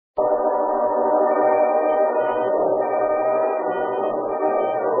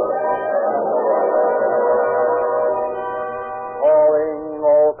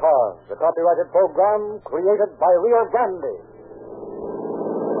copyrighted program created by Rio Grande.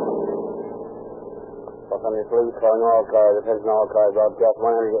 Los Angeles Police calling all cars. Attention all cars. Broadcast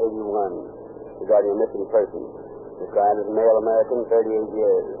 181 regarding a missing person. Described as male American, 38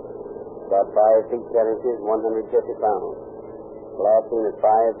 years. About 5 feet 10 inches, 150 pounds. Last seen at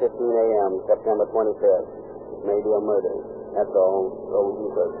 5:15 a.m., September 25th. May be a murder. That's all. Roll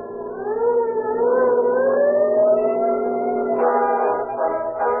you first.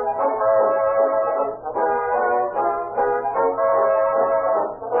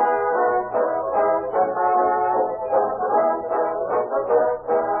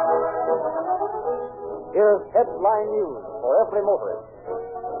 Here's headline news for every motorist.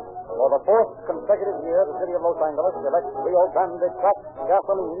 For the fourth consecutive year, the city of Los Angeles elects Rio Grande cracked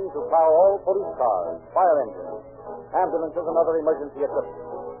gasoline to power all police cars, fire engines, ambulances, and other emergency equipment.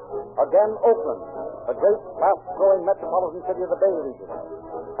 Again, Oakland, the great, fast-growing metropolitan city of the Bay region,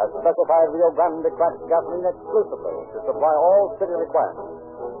 has specified Rio Grande cracked gasoline exclusively to supply all city requirements.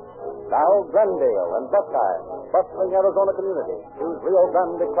 Now, Glendale and Buckeye, bustling Arizona community, use Rio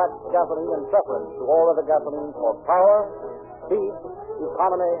Grande cracked gasoline in preference to all other gasoline for power, speed,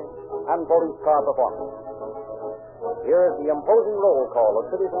 economy, and police car performance. Here is the imposing roll call of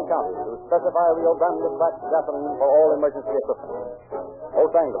cities and counties who specify Rio Grande cracked gasoline for all emergency equipment.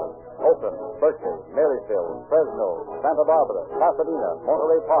 Los Angeles, Oakland, Berkeley, Marysville, Fresno, Santa Barbara, Pasadena,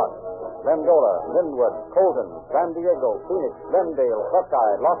 Monterey Park, Glendora, Linwood, Colton, San Diego, Phoenix, Glendale,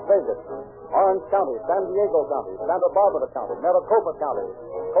 Buckeye, Las Vegas, Orange County, San Diego County, Santa Barbara County, Maricopa County,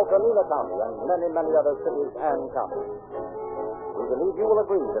 Coconina County, and many, many other cities and counties. We believe you will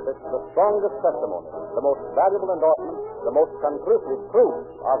agree that this is the strongest testimony, the most valuable endorsement, the most conclusive proof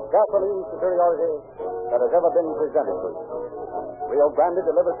of gasoline superiority that has ever been presented to you. Rio Grande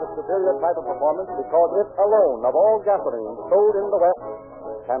delivers the superior type of performance because it alone, of all gasoline sold in the West,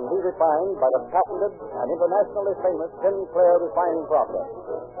 can be refined by the patented and internationally famous Sinclair refining process.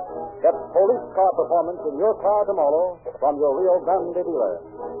 Get police car performance in your car tomorrow from your Rio Grande dealer.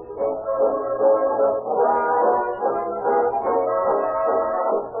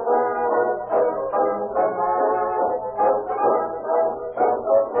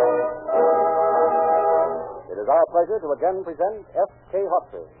 It is our pleasure to again present F.K.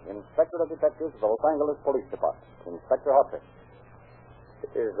 Hotry, Inspector of Detectives of the Los Angeles Police Department. Inspector Hotry.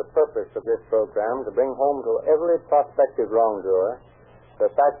 It is the purpose of this program to bring home to every prospective wrongdoer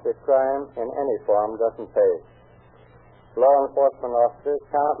the fact that crime in any form doesn't pay. Law enforcement officers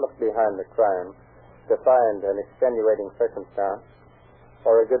cannot look behind the crime to find an extenuating circumstance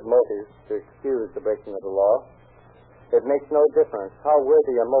or a good motive to excuse the breaking of the law. It makes no difference how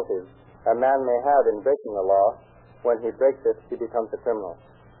worthy a motive a man may have in breaking the law. When he breaks it, he becomes a criminal.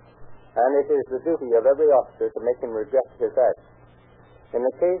 And it is the duty of every officer to make him regret his act. In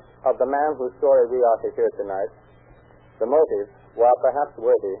the case of the man whose story we are to hear tonight, the motive, while perhaps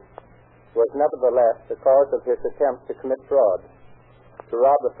worthy, was nevertheless the cause of his attempt to commit fraud, to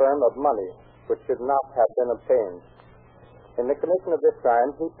rob the firm of money which should not have been obtained. In the commission of this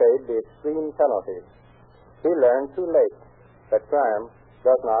crime, he paid the extreme penalty. He learned too late that crime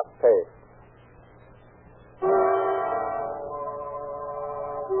does not pay.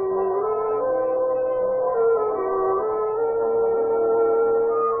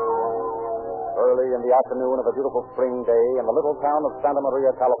 In the afternoon of a beautiful spring day in the little town of Santa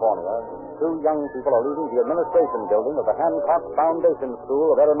Maria, California, two young people are leaving the administration building of the Hancock Foundation School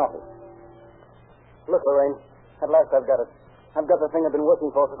of Aeronautics. Look, Lorraine, at last I've got it. I've got the thing I've been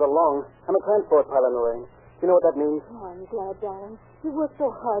working for so long. I'm a transport pilot, Lorraine. You know what that means? Oh, I'm glad, darling. You worked so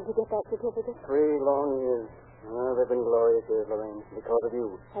hard to get that certificate. 3 long years. Oh, they've been glorious years, Lorraine, because of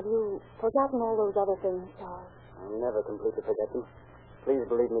you. Have you forgotten all those other things, Charles? I'll never completely forget them. Please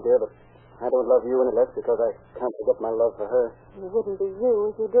believe me, dear, but I don't love you any less because I can't forget my love for her. It wouldn't be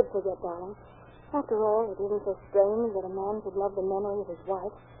you if you did forget, darling. After all, it isn't so strange that a man should love the memory of his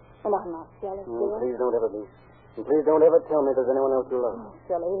wife. And I'm not jealous, dear. Please don't ever be. And please don't ever tell me there's anyone else you love. Oh,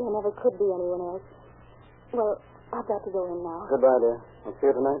 silly, there never could be anyone else. Well, I've got to go in now. Goodbye, dear. I'll see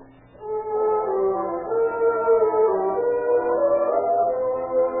you tonight.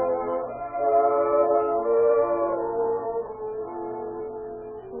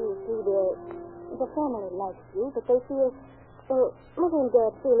 The family likes you, but they feel, Mother and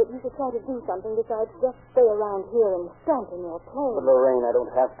Dad feel that you should try to do something besides just stay around here and stamp in your clothes. But, Lorraine, I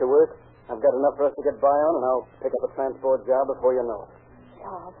don't have to work. I've got enough for us to get by on, and I'll pick up a transport job before you know it.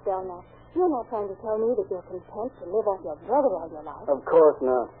 Charles, now, you're not trying to tell me that you're content to live off your brother all your life. Of course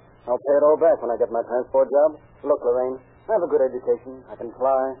not. I'll pay it all back when I get my transport job. Look, Lorraine, I have a good education. I can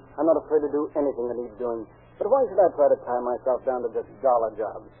fly. I'm not afraid to do anything that needs doing. But why should I try to tie myself down to just dollar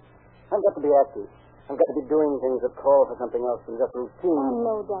jobs? I've got to be active. I've got to be doing things that call for something else than just routine. I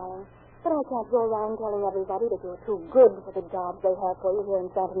know, darling. But I can't go around telling everybody that you're too good for the jobs they have for you here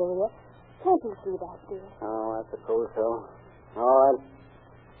in Santa Maria. Can't you see that, dear? Oh, I suppose so. All right.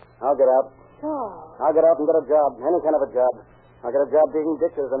 I'll get out. Charles. I'll get out and get a job, any kind of a job. I'll get a job digging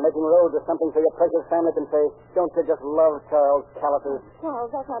ditches or making roads or something so your precious family can say, don't you just love Charles Callipers?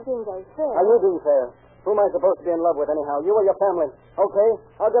 Charles, that's not being very fair. Are you being fair? Who am I supposed to be in love with anyhow? You or your family? Okay,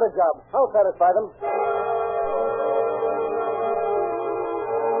 I'll get a job. I'll satisfy them.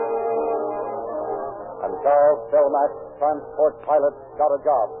 And Charles Selmack, transport pilot, got a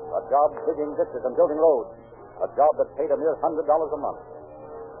job. A job digging ditches and building roads. A job that paid a mere $100 a month.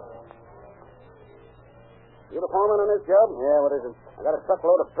 You the foreman on this job? Yeah, what is it? I got a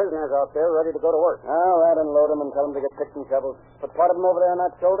truckload of prisoners out there ready to go to work. All right, unload them and tell them to get picks and shovels. Put part of them over there on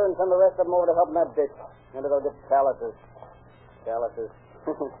that shoulder and send the rest of them over to help in that ditch. Maybe they'll get calluses. Calluses.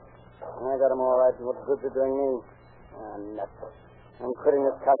 I got them all right, and what good's it doing me? Ah, nuts. I'm quitting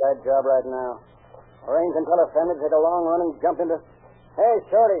this cockeyed job right now. Arrange and tell her family to take a long run and jump into... Hey,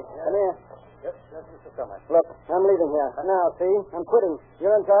 Shorty, come here. Yes, Mr. Selmack. Look, I'm leaving here. Now, see? I'm quitting.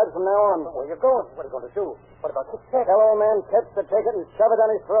 You're in charge from now on. Where are you going? What are you going to do? What about this check? Tell old man Ketz to take it and shove it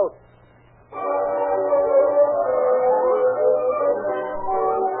down his throat.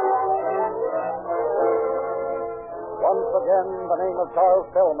 Once again, the name of Charles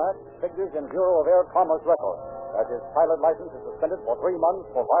Selmack figures in Bureau of Air Commerce records as his pilot license is suspended for 3 months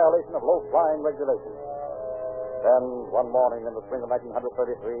for violation of low-flying regulations. Then, one morning in the spring of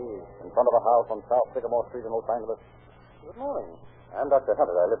 1933, in front of a house on South Sycamore Street in Los Angeles. Good morning. I'm Dr.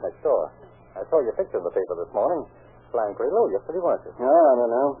 Hunter. I live next door. I saw your picture in the paper this morning. Flying pretty low yesterday, weren't you? Oh, I don't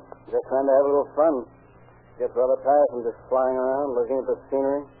know. Just trying to have a little fun. Get rather tired from just flying around, looking at the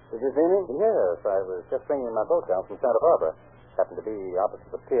scenery. Did you see me? Yes, I was just bringing my boat down from Santa Barbara. Happened to be opposite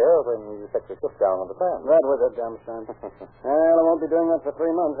the pier when you set your ship down on the sand. That was it, Dumbstein. Well, I won't be doing that for 3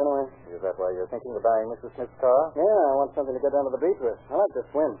 months anyway. Is that why you're thinking of buying Mrs. Smith's car? Yeah, I want something to get down to the beach with. I like to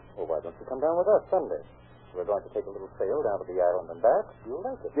swim. Well, why don't you come down with us Sunday? We're going to take a little sail down to the island and back. You'll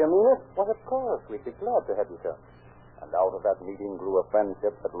like it. Do you mean it? Well, of course. We'd be glad to have you come. And out of that meeting grew a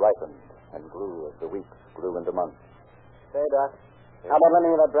friendship that ripened and grew as the weeks grew into months. Say, Doc, how about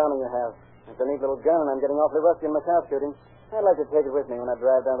lending me that Browning you have? It's a neat little gun, and I'm getting awfully rusty in my sharp shooting. I'd like to take it with me when I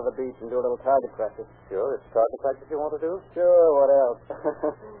drive down to the beach and do a little target practice. Sure, it's target practice you want to do? Sure, what else?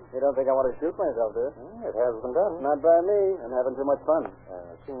 You don't think I want to shoot myself, do you? It has been done. Not by me. I'm having too much fun.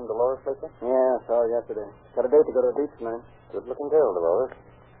 Seen Dolores lately? Yeah, saw her yesterday. Got a date to go to the beach tonight. Good-looking girl, Dolores.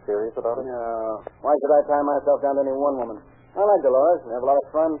 Serious about it? No. Why should I tie myself down to any one woman? I like Dolores. We have a lot of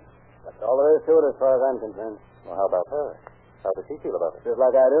fun. That's all there is to it as far as I'm concerned. Well, how about her? How does she feel about it? Just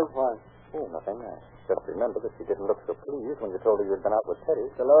like I do. Why? Oh, nothing. Just remember that she didn't look so pleased when you told her you'd been out with Teddy.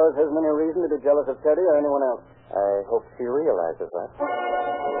 Dolores hasn't any reason to be jealous of Teddy or anyone else. I hope she realizes that.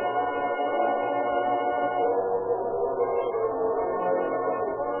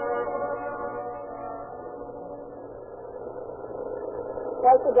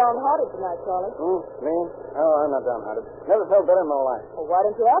 Why so downhearted tonight, Charlie? Me? Oh, I'm not downhearted. Never felt better in my life. Well, why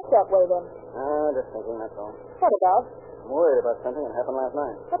don't you act that way, then? Just thinking, that's all. What about? I'm worried about something that happened last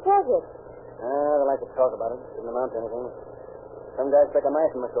night. What was it? They like to talk about it. Didn't amount to anything. Some guy stuck a knife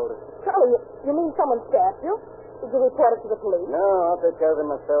in my shoulder. Charlie, you mean someone stabbed you? Did you report it to the police? No, I'll take care of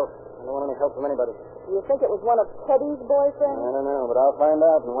him myself. I don't want any help from anybody. Do you think it was one of Teddy's boyfriends? I don't know, but I'll find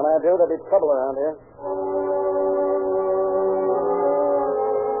out. And when I do, there'll be trouble around here.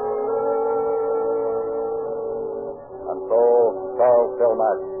 And so, Charles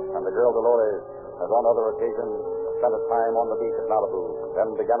Selmack and the girl Dolores, as on other occasions, spent a time on the beach at Malibu,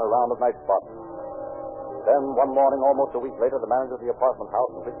 then began a round of night spots. Then, one morning, almost a week later, the manager of the apartment house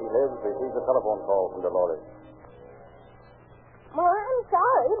in which he lives received a telephone call from Dolores. Well, I'm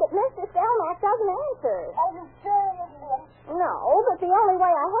sorry, but Mr. Selmack doesn't answer. Are you serious, Lynn? No, but the only way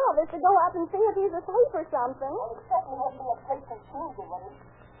I have is to go up and see if he's asleep or something. Well, it certainly wouldn't be a place for Tuesday, would it?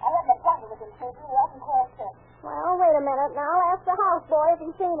 I have an appointment with him Tuesday. He hasn't called since. Well, wait a minute now. Ask the houseboy if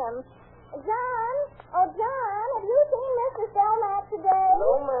he's seen him. John? Oh, John, have you seen Mr. Selmack today?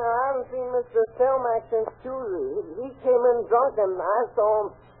 No, ma'am, I haven't seen Mr. Selmack since Tuesday. He came in drunk, and I saw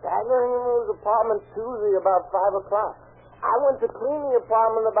him staggering in his apartment Tuesday about 5 o'clock. I went to clean the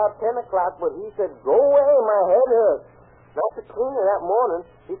apartment about 10 o'clock, but he said, go away, my head hurts. Not to clean it that morning.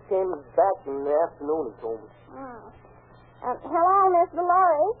 He came back in the afternoon, he told me. Hello, Miss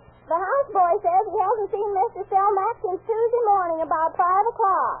Dolores. The houseboy says he hasn't seen Mr. Selmack since Tuesday morning about 5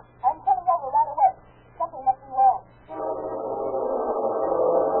 o'clock. I'm coming over right away. Something must be wrong.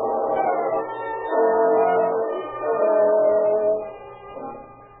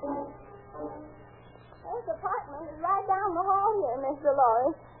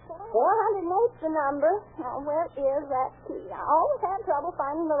 Dolores. 408's the number. Now, where is that key? I always had trouble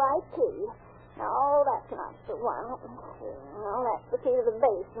finding the right key. No, that's not the one. Let me see. No, that's the key to the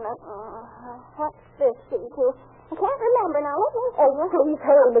basement. What's this key to? I can't remember now. Let me see. Oh, please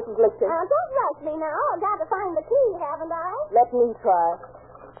hurry, Mrs. Lichter. Don't rush me now. I've got to find the key, haven't I? Let me try.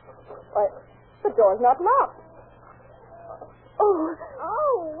 Why, the door's not locked. Oh,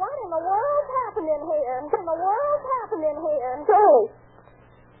 what in the world's happened in here? What in the world's happened in here? Charlie.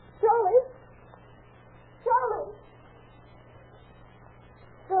 Charlie? Charlie?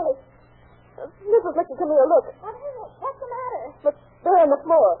 Charlie. Mrs. Lichter, come here, look. What is it? What's the matter? Look, there on the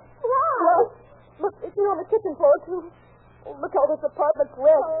floor. Why? Look, it's here on the kitchen floor, too. Oh, look how this apartment's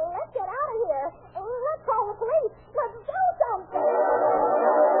wet. Oh, let's get out of here. Let's call the police. Let's do something.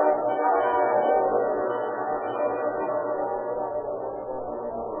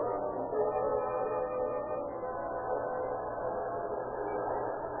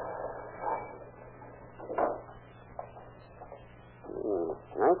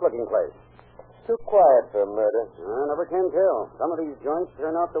 Nice looking place. Too quiet for a murder. I never can tell. Some of these joints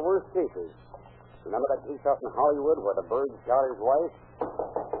turn out the worst cases. Remember that case out in Hollywood where the bird shot his wife?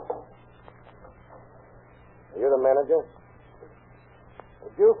 Are you the manager?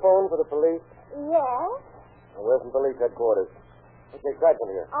 Did you phone for the police? Yes? Where's from police headquarters? What's the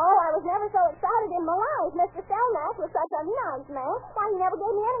excitement here? Oh, I was never so excited in my life. Mr. Selmack was such a nice man. Why, he never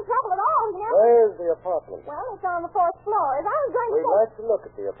gave me any trouble at all. He never... Where's the apartment? Well, it's on the 4th floor. As I was going to We'd say... like to look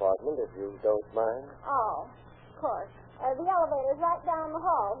at the apartment, if you don't mind. Oh, of course. The elevator's right down the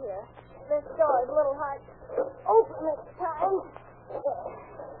hall here. This door is a little hard to open this time.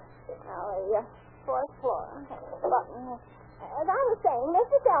 Now, the 4th floor. Button. As I was saying,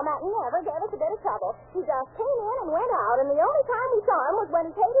 Mr. Selmack never gave us a bit of trouble. He just came in and went out, and the only time we saw him was when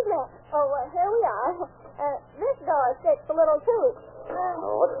he paid his rent. Oh, here we are. This door sticks a little, too.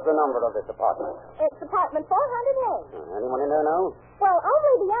 What's the number of this apartment? It's apartment 408. Anyone in there now? Well,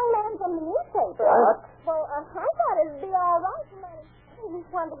 only the young man from the newspaper. What? Well, I thought it'd be all right. He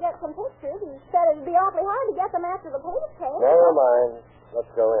wanted to get some pictures. He said it'd be awfully hard to get them after the police came. Never mind. Let's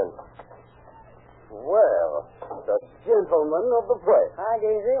go in. Well, the gentleman of the place. Hi,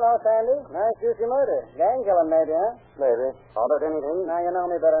 Geezy. Hello, Sandy. Nice juicy murder. Gang killing, maybe, huh? Maybe. Ordered anything? Now you know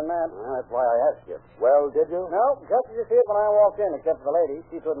me better than that. Well, that's why I asked you. Well, did you? No, just as you see it when I walked in, except for the lady.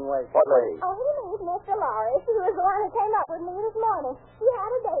 She couldn't wait. What lady? Oh, he means Mr. Lawrence, who was the one who came up with me this morning. He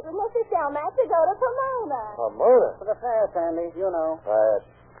had a date with Mr. Selmack to go to Pomona. Pomona? For the fair, Sandy, you know.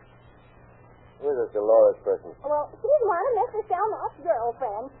 Who's this Dolores person? Well, she's one of Mr. Selmack's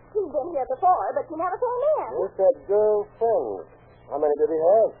girlfriends. She's been here before, but she never came in. Who said girlfriend? How many did he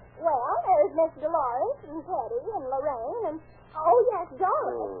have? Well, there's Miss Dolores and Teddy and Lorraine and, oh, yes,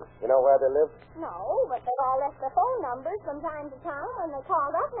 Doris. You know where they live? No, but they've all left their phone numbers from time to time when they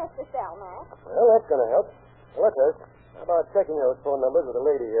called up Mr. Selmack. Well, that's going to help. Well, look, how about checking those phone numbers with the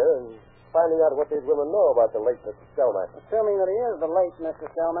lady here and finding out what these women know about the late Mr. Selmack? Assuming that he is the late Mr.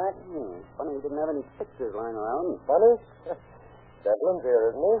 Selmack. Funny he didn't have any pictures lying around. Funny? Devlin's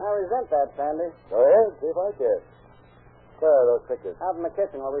here, isn't he? I resent that, Sandy. Go ahead, see if I care. Where are those pictures? Out in the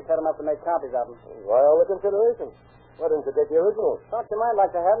kitchen where we set them up to make copies of them. Why all the consideration? Why didn't you take the originals? Thought you might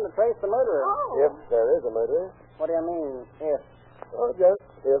like to have them to trace the murderer. Oh. If there is a murderer. What do you mean, if? Oh, just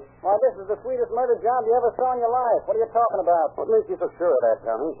if. Why, this is the sweetest murder job you ever saw in your life. What are you talking about? What makes you so sure of that,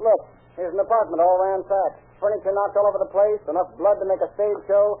 Tommy? Look, here's an apartment all ransacked. Furniture knocked all over the place, enough blood to make a stage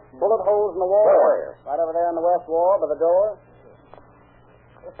show, bullet holes in the wall. Where? Right over there on the west wall by the door.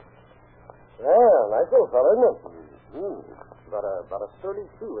 Yeah, nice little fellow, isn't it? About a 32,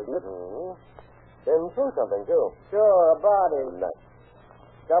 isn't it? Been through something, too. Sure, a body. Nice.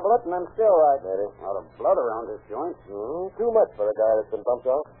 Double it, and I'm still right. Maybe. A lot of blood around this joint. Too much for a guy that's been bumped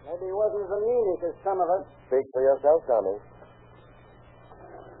off. Maybe he wasn't as anemic as some of us. Speak for yourself, Tommy.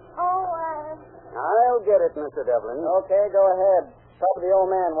 Oh, I'll get it, Mr. Devlin. Okay, go ahead. Talk to the old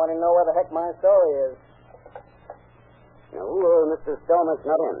man wanting to know where the heck my story is. No, Mr. Selmack's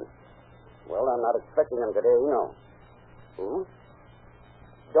not in. Well, I'm not expecting him today, no. Who?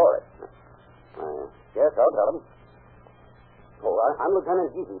 Doris. Yes, I'll tell him. Oh, I'm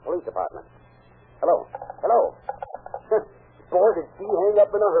Lieutenant Geezy, Police Department. Hello. Boy, did she hang up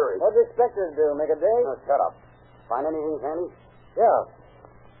in a hurry. What'd you expect her to do, make a date? Oh, shut up. Find anything, Sandy? Yeah.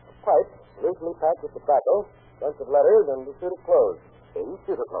 A pipe, loosely packed with tobacco, bunch of letters, and a suit of clothes. A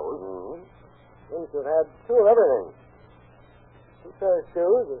suit of clothes? Seems to have had two of everything. Two pairs of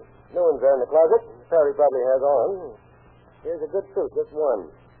shoes. No one's there in the closet. The pair he probably has on. Here's a good suit, just one.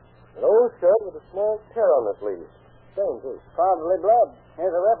 An old shirt with a small tear on the sleeve. Same, too. Probably blood.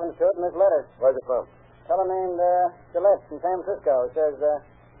 Here's a reference to it in this letter. Where's it from? fellow named Gillette from San Francisco. Says,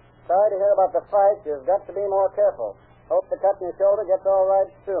 sorry to hear about the fight. You've got to be more careful. Hope the cut in your shoulder gets all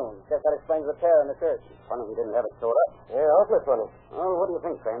right soon. Guess that explains the tear in the shirt. Funny he didn't have it sewed up. Yeah, awfully funny. Oh, what do you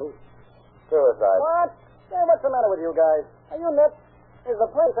think, Sandy? Suicide. What? Hey, what's the matter with you guys? Are you nuts? Is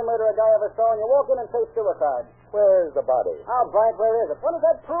the place a murder a guy ever saw, and you walk in and say suicide? Where's the body? How bright, where is it? What does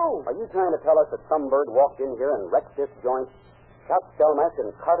that prove? Are you trying to tell us that some bird walked in here and wrecked this joint, shot Stelmack,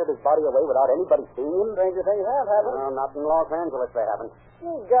 and carted his body away without anybody seeing him? Stranger things have happened. No, not in Los Angeles they haven't.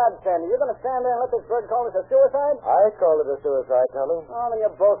 You God, Sandy, you're going to stand there and let this bird call this a suicide? I call it a suicide, Tommy. Oh, then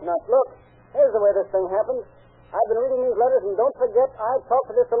you're both nuts. Look, here's the way this thing happened. I've been reading these letters, and don't forget, I talked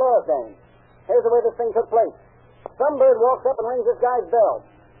to this Dolores dame. Here's the way this thing took place. Some bird walks up and rings this guy's bell.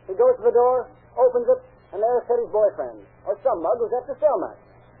 He goes to the door, opens it, and there's Teddy's boyfriend, or some mug who's after Stelmack.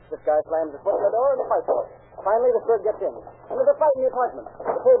 This guy slams his foot in the door, and the fight starts. Finally, this bird gets in. And there's a fight in the apartment.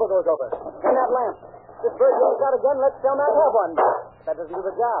 The table goes over. And that lamp. This bird yells out again, lets Stelmack have one. That doesn't do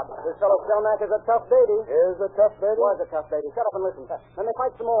the job. This fellow Stelmack is a tough baby. Is a tough baby? Was a tough baby. Shut up and listen. Then they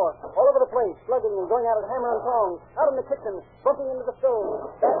fight some more. All over the place, slugging and going out at hammer and tongs. Out in the kitchen, bumping into the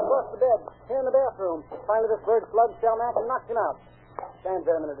stove. Back across the bed. Here in the bathroom. Finally, this bird slugs Stelmack and knocks him out. Stands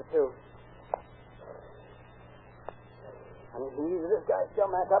there a minute or two. And he eases this guy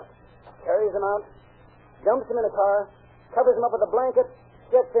Stelmack up, carries him out, dumps him in a car, covers him up with a blanket,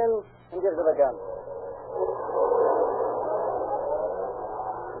 gets in, and gives him a gun.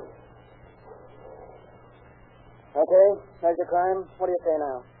 Okay, there's your crime. What do you say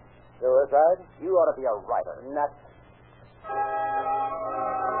now? Suicide? You ought to be a writer. Nuts. 5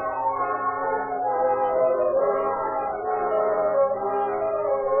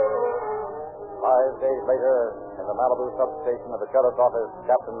 days later, in the Malibu substation of the sheriff's office,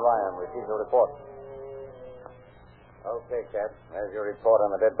 Captain Ryan receives a report. Okay, Cap. There's your report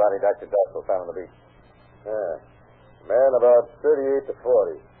on the dead body Dr. Dassel found on the beach. Yeah. Man about 38 to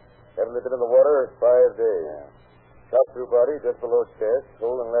 40. Haven't been in the water 5 days. Yeah. Shot through body just below chest,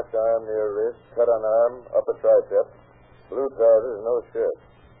 hole in left arm near wrist, cut on arm, upper tricep, blue trousers, no shirt.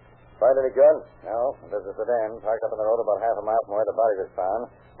 Find any gun? No. There's a sedan parked up on the road about half a mile from where the body was found.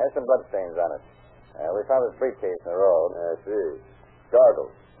 Has some bloodstains on it. We found his briefcase in the road. I see.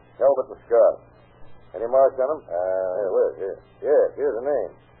 Goggles. Helmet and scarf. Any marks on him? Wait, here. Yeah, here's the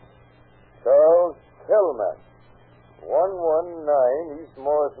name. Charles Stelmack. 119 East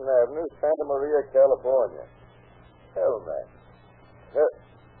Morrison Avenue, Santa Maria, California. Stelmack.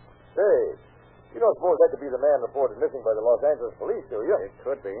 Say, you don't suppose that could be the man reported missing by the Los Angeles police, do you? It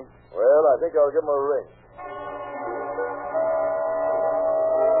could be. Well, I think I'll give him a ring.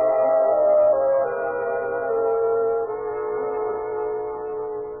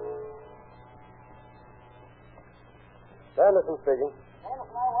 Anderson speaking.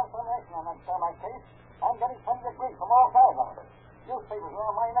 Anderson, I want some action on that Stelmack case. I'm getting plenty of grief from all sides on it. Newspapers are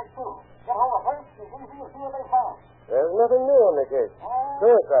on my neck, too. Get hold of first as easy as see what they found. There's nothing new on the case.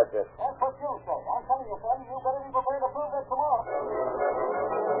 Suicide, Jeff. That's what you say. I'm telling you, son, you better be prepared to prove that tomorrow.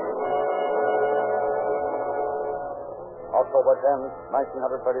 October 10th,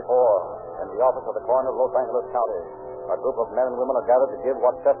 1934, in the office of the coroner of Los Angeles County, a group of men and women are gathered to give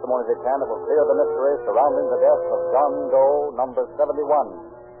what testimony they can that will clear the mystery surrounding the death of John Doe, number 71.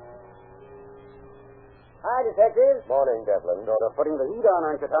 Hi, detectives. Morning, Devlin. You're putting the heat on,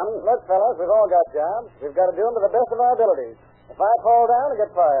 aren't you, Tommy? Look, fellas, we've all got jobs. We've got to do them to the best of our abilities. If I fall down, I get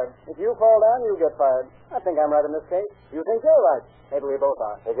fired. If you fall down, you get fired. I think I'm right in this case. You think you're right. Maybe we both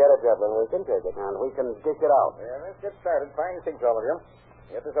are. Forget it, Devlin. We can take it. And we can dish it out. Yeah, let's get started. Fine things, all of you.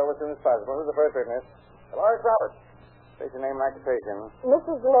 Get this over as soon as possible. Who's the first witness? Dolores Roberts. State your name and occupation.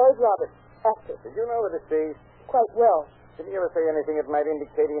 Mrs. Dolores Roberts, actress. Did you know the deceased? Quite well. Did he ever say anything that might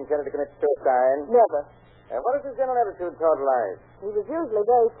indicate he intended to commit suicide? Never. And what is his general attitude toward life? He was usually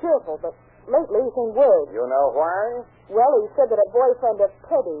very cheerful, but lately he seemed worried. You know why? Well, he said that a boyfriend of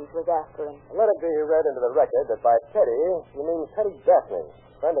Teddy's was after him. Let it be read into the record that by Teddy, you mean Teddy Daphne,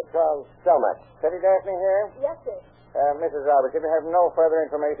 friend of Charles Stelmack. Teddy Daphne here? Yes, sir. Mrs. Roberts, if you have no further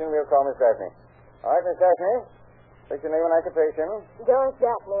information, we'll call Miss Daphne. All right, Miss Daphne. State your name and occupation. Doris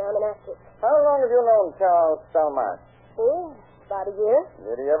Daphne, I'm an actress. How long have you known Charles Stelmack? Oh, about a year.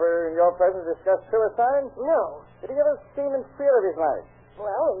 Did he ever, in your presence, discuss suicide? No. Did he ever seem in fear of his life?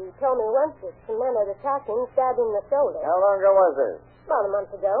 Well, he told me once that some men had attacked him, stabbed him in the shoulder. How long ago was this? About a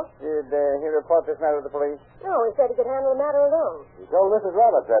month ago. Did he report this matter to the police? No, he said he could handle the matter alone. You told Mrs.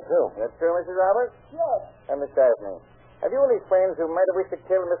 Roberts that, too. That's true, Mrs. Roberts? Yes. And Miss Daphne, have you any friends who might have wished to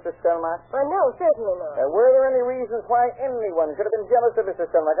kill Mr. Stelmack? No, certainly not. Were there any reasons why anyone could have been jealous of Mr.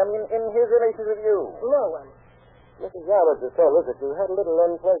 Stelmack? I mean, in his relations with you? No one. Mrs. Roberts has told us that you had a little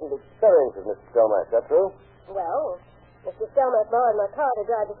unpleasant experience with Mr. Stelmack. Is that true? Well, Mr. Stelmack borrowed my car to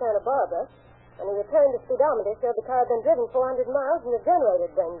drive to Santa Barbara. When he returned, the speedometer showed the car had been driven 400 miles and the generator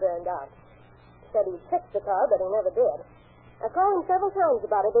had been burned out. He said he'd fix the car, but he never did. I called him several times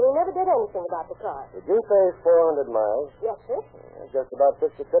about it, but he never did anything about the car. Did you say 400 miles? Yes, sir. Just about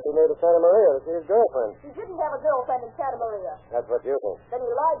fixed the trip he made to Santa Maria to see his girlfriend. He didn't have a girlfriend in Santa Maria. That's what you think. Then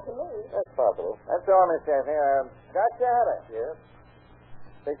he lied to me. That's possible. That's all, Miss Kathy. Got you at it. Yes.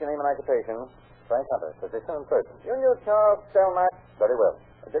 State your name and occupation. Frank Hunter, physician and surgeon. You knew Charles Stelmack? Very well.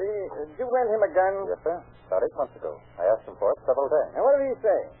 Did you rent him a gun? Yes, sir. About 8 months ago. I asked him for it several days. And what did he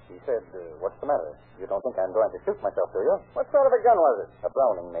say? He said, what's the matter? You don't think I'm going to shoot myself, do you? What sort of a gun was it? A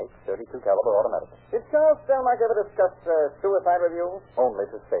Browning make, 32 caliber automatic. Did Charles Stelmack ever discuss suicide with you? Only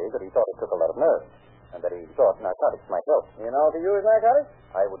to say that he thought it took a lot of nerve, and that he thought narcotics might help. You know if he used narcotics?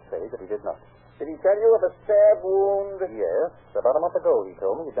 I would say that he did not. Did he tell you of a stab wound? Yes. About a month ago, he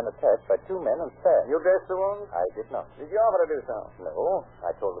told me he'd been attacked by 2 men and stabbed. You dressed the wound? I did not. Did you offer to do so? No.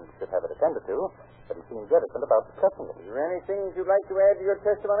 I told him he should have it attended to, but he seemed reticent about discussing it. Is there anything you'd like to add to your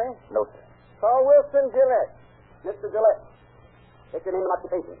testimony? No, sir. Call Wilson Gillette. Mr. Gillette. Take your name and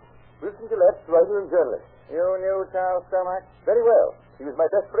occupation. Wilson Gillette, writer and journalist. You knew Charles Stelmack? Very well. He was my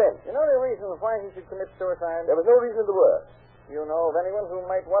best friend. You know the reason why he should commit suicide? There was no reason in the world. You know of anyone who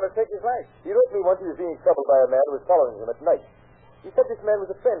might want to take his life? He wrote me once he was being troubled by a man who was following him at night. He said this man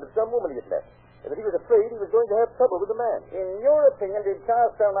was a friend of some woman he had met, and that he was afraid he was going to have trouble with the man. In your opinion, did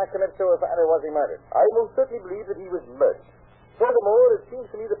Charles Stelmack commit suicide or was he murdered? I most certainly believe that he was murdered. Furthermore, it seems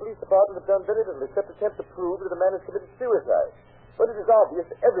to me the police department have done very little except attempt to prove that the man has committed suicide. But it is obvious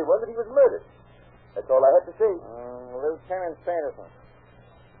to everyone that he was murdered. That's all I have to say. Lieutenant Sanderson.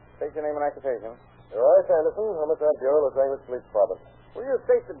 State your name and occupation. Roy Sanderson, Homicide Bureau, Los Angeles Police Department. Will you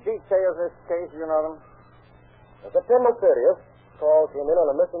state the details of this case? You know them? On September 30th, call came in on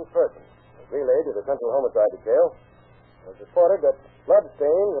a missing person. It was relayed to the Central Homicide Detail. It was reported that blood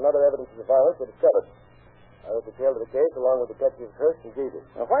stains and other evidences of violence were discovered. I was detailed to the case along with Detectives Hurst and Jesus.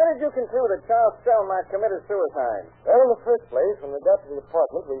 Now, why did you conclude that Charles Stelmack committed suicide? Well, in the first place, when we got to the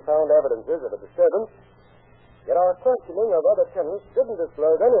apartment, we found evidences of a disturbance. Yet our questioning of other tenants didn't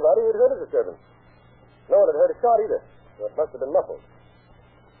disclose anybody who'd heard a disturbance. No one had heard a shot either, so it must have been muffled.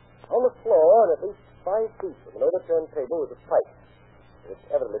 On the floor, and at least 5 feet from an overturned table, was a pipe. It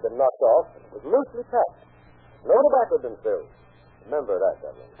had evidently been knocked off, and it was loosely packed. No tobacco had been filled. Remember that,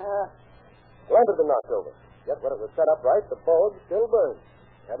 Devlin. The lamp had been knocked over. Yet when it was set upright, the bulb still burned.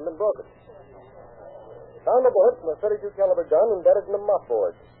 It hadn't been broken. Found a bullet from a 32 caliber gun embedded in the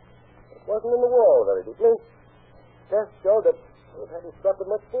mopboard. It wasn't in the wall very deeply. Tests showed that it hadn't struck with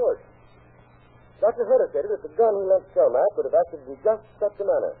much force. Dr. Hutter stated that the gun he lent Stelmack would have acted in just such a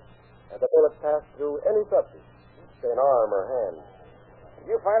manner, and the bullet passed through any substance, say an arm or hand.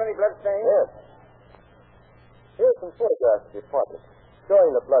 Did you find any blood stains? Yes. Here's some photographs of the apartment, showing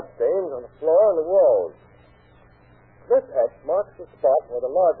the blood stains on the floor and the walls. This X marks the spot where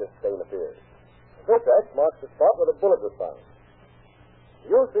the largest stain appears. This X marks the spot where the bullet was found.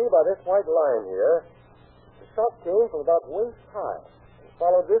 You'll see by this white line here, the shot came from about waist high.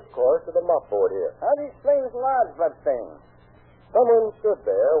 Followed this course to the mopboard here. How do you explain this large blood stain? Someone stood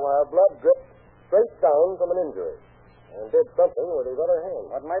there while blood dripped straight down from an injury and did something with his other hand.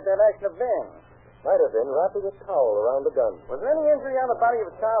 What might that action have been? Might have been wrapping a towel around the gun. Was there any injury on the body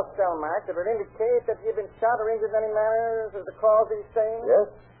of Charles Stelmack that would indicate that he had been shot or injured in any manner as the cause of these stains? Yes.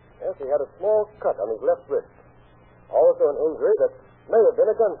 Yes, he had a small cut on his left wrist. Also an injury that may have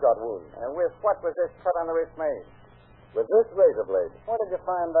been a gunshot wound. And with what was this cut on the wrist made? With this razor blade. Where did you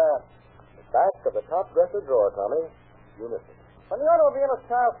find that? The back of the top dresser drawer, Tommy. You missed it. When the automobile of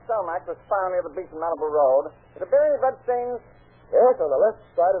Charles Stelmack was found near the beach in Malibu Road, did it bear any blood stains? Yes, on the left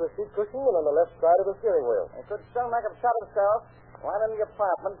side of the seat cushion and on the left side of the steering wheel. And could Stelmack have shot himself while in the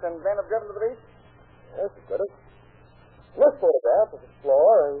apartment and then have driven to the beach? Yes, he could have. In this photograph of the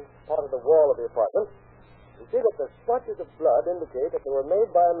floor and part of the wall of the apartment, you see that the splotches of blood indicate that they were made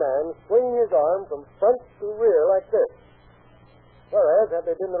by a man swinging his arm from front to rear like this. Whereas, had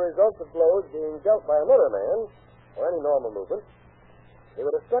they been the result of blows being dealt by another man, or any normal movement, they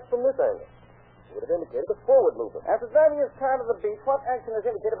would have struck from this angle. It would have indicated a forward movement. After driving his car to the beach, what action is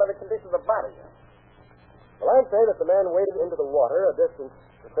indicated by the condition of the body? Well, I'd say that the man waded into the water a distance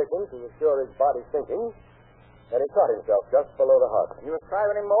sufficient to assure his body sinking, and he caught himself just below the heart. You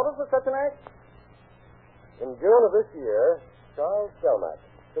ascribe any motive for such an act? In June of this year, Charles Stelmack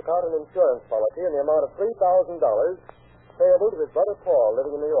took out an insurance policy in the amount of $3,000 payable to his brother Paul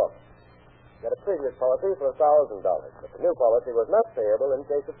living in New York. He had a previous policy for $1,000, but the new policy was not payable in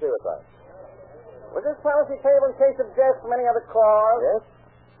case of suicide. Was this policy payable in case of death from any other cause? Yes.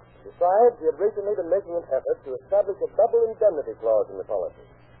 Besides, he had recently been making an effort to establish a double indemnity clause in the policy,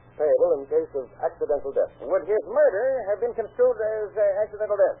 payable in case of accidental death. Would his murder have been construed as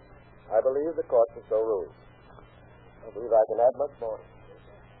accidental death? I believe the court has so ruled. I believe I can add much more.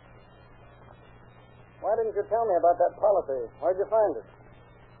 Why didn't you tell me about that policy? Where'd you find it?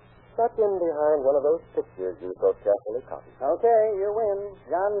 Stuck in behind one of those pictures you so carefully copied. Okay, you win.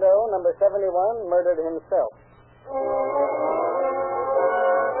 John Doe, number 71, murdered himself.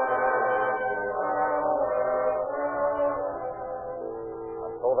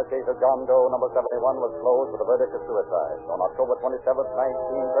 The case of John Doe, number 71, was closed with a verdict of suicide. On October 27th,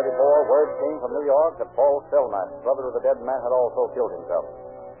 1934, word came from New York that Paul Selmack, brother of the dead man, had also killed himself.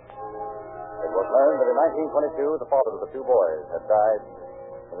 It was learned that in 1922, the fathers of the two boys had died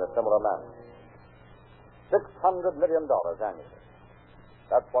in a similar manner. $600 million annually.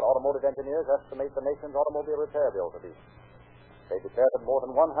 That's what automotive engineers estimate the nation's automobile repair bill to be. They declare that more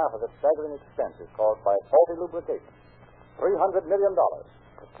than one half of its staggering expense is caused by faulty lubrication. $300 million.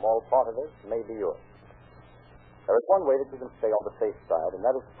 A small part of it may be yours. There is one way that you can stay on the safe side, and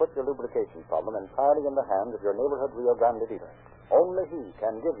that is to put your lubrication problem entirely in the hands of your neighborhood Rio Grande dealer. Only he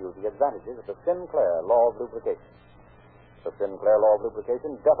can give you the advantages of the Sinclair law of lubrication. The Sinclair law of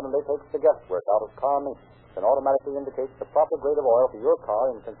lubrication definitely takes the guesswork out of car maintenance and automatically indicates the proper grade of oil for your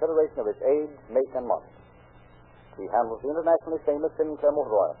car in consideration of its age, make, and model. He handles the internationally famous Sinclair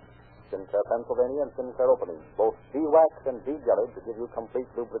motor oil, Sinclair Pennsylvania and Sinclair Opening, both de-waxed and de-jellied to give you complete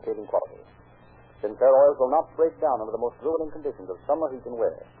lubricating quality. Sinclair oils will not break down under the most grueling conditions of summer heat and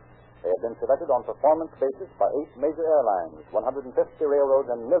wear. They have been selected on performance basis by 8 major airlines, 150 railroads,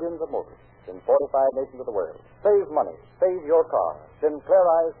 and millions of motorists in 45 nations of the world. Save money. Save your car. Sinclair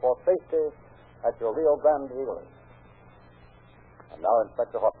eyes for safety at your Rio Grande dealer. And now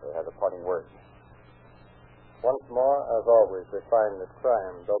Inspector Hoffer has a parting word. Once more, as always, we find that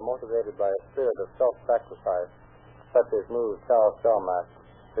crime, though motivated by a spirit of self-sacrifice, such as moved Charles Selmack,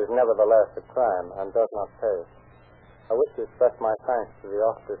 is nevertheless a crime and does not pay. I wish to express my thanks to the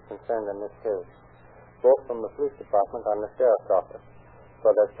officers concerned in this case, both from the police department and the sheriff's office,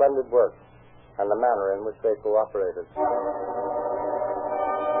 for their splendid work and the manner in which they cooperated.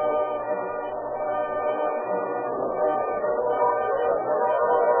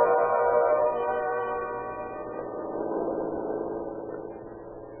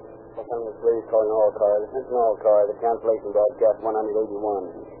 Please calling all cars. Attention all cars. The cancellation broadcast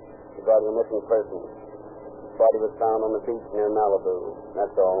 181 regarding a missing person. His body was found on the beach near Malibu.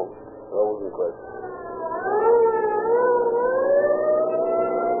 That's all. Rosenquist.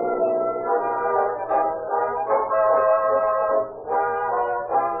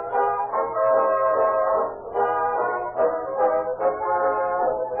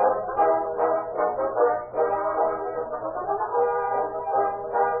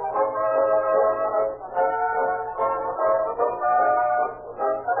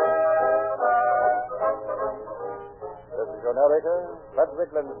 Narrator,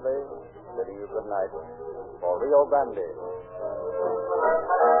 Frederick Lindsley, bidding you good night for Rio Grande.